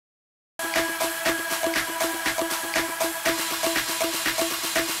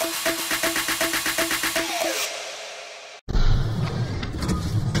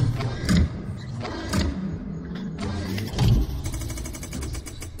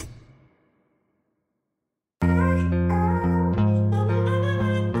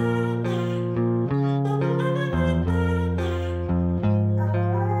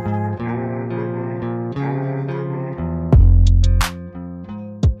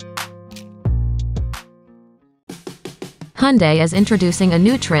Hyundai is introducing a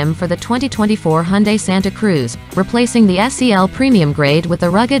new trim for the 2024 Hyundai Santa Cruz, replacing the SEL Premium grade with the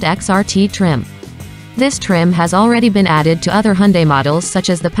rugged XRT trim. This trim has already been added to other Hyundai models such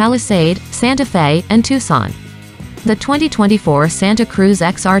as the Palisade, Santa Fe, and Tucson. The 2024 Santa Cruz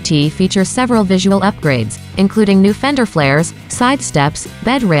XRT features several visual upgrades, including new fender flares, side steps,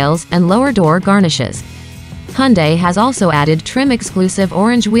 bed rails, and lower door garnishes. Hyundai has also added trim-exclusive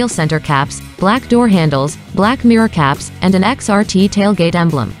orange wheel center caps, black door handles, black mirror caps, and an XRT tailgate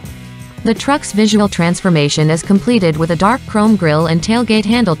emblem. The truck's visual transformation is completed with a dark chrome grille and tailgate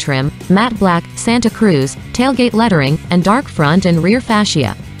handle trim, matte black Santa Cruz tailgate lettering, and dark front and rear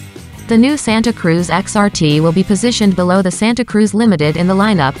fascia. The new Santa Cruz XRT will be positioned below the Santa Cruz Limited in the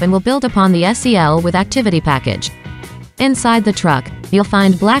lineup and will build upon the SEL with activity package. Inside the truck, you'll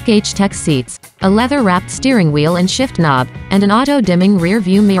find black H-Tech seats, a leather-wrapped steering wheel and shift knob, and an auto-dimming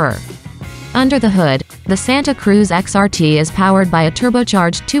rear-view mirror. Under the hood, the Santa Cruz XRT is powered by a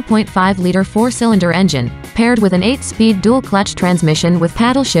turbocharged 2.5-liter four-cylinder engine, paired with an 8-speed dual-clutch transmission with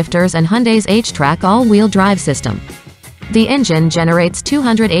paddle shifters and Hyundai's H-Track all-wheel drive system. The engine generates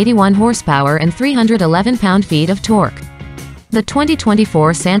 281 horsepower and 311 pound-feet of torque. The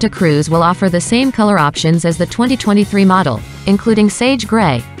 2024 Santa Cruz will offer the same color options as the 2023 model, including Sage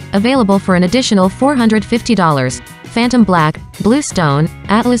Gray, available for an additional $450, Phantom Black, Blue Stone,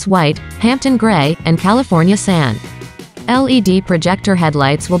 Atlas White, Hampton Gray, and California Sand. LED projector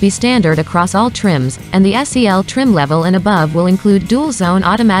headlights will be standard across all trims, and the SEL trim level and above will include dual-zone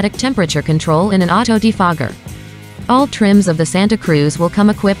automatic temperature control and an auto defogger. All trims of the Santa Cruz will come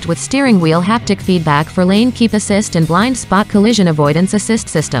equipped with steering wheel haptic feedback for lane keep assist and blind spot collision avoidance assist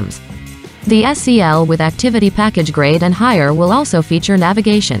systems. The SEL with activity package grade and higher will also feature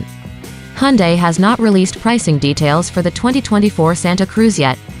navigation. Hyundai has not released pricing details for the 2024 Santa Cruz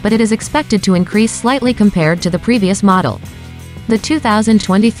yet, but it is expected to increase slightly compared to the previous model. The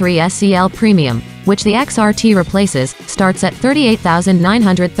 2023 SEL Premium, which the XRT replaces, starts at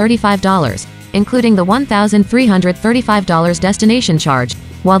 $38,935. Including the $1,335 destination charge,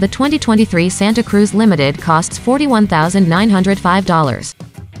 while the 2023 Santa Cruz Limited costs $41,905.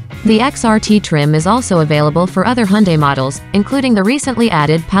 The XRT trim is also available for other Hyundai models, including the recently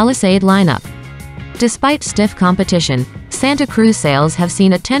added Palisade lineup. Despite stiff competition, Santa Cruz sales have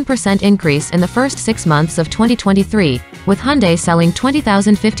seen a 10% increase in the first 6 months of 2023, with Hyundai selling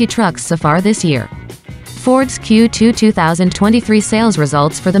 20,050 trucks so far this year. Ford's Q2 2023 sales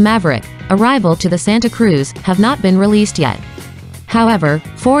results for the Maverick, a rival to the Santa Cruz, have not been released yet. However,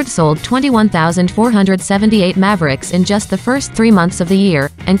 Ford sold 21,478 Mavericks in just the first 3 months of the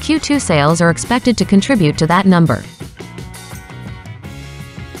year, and Q2 sales are expected to contribute to that number.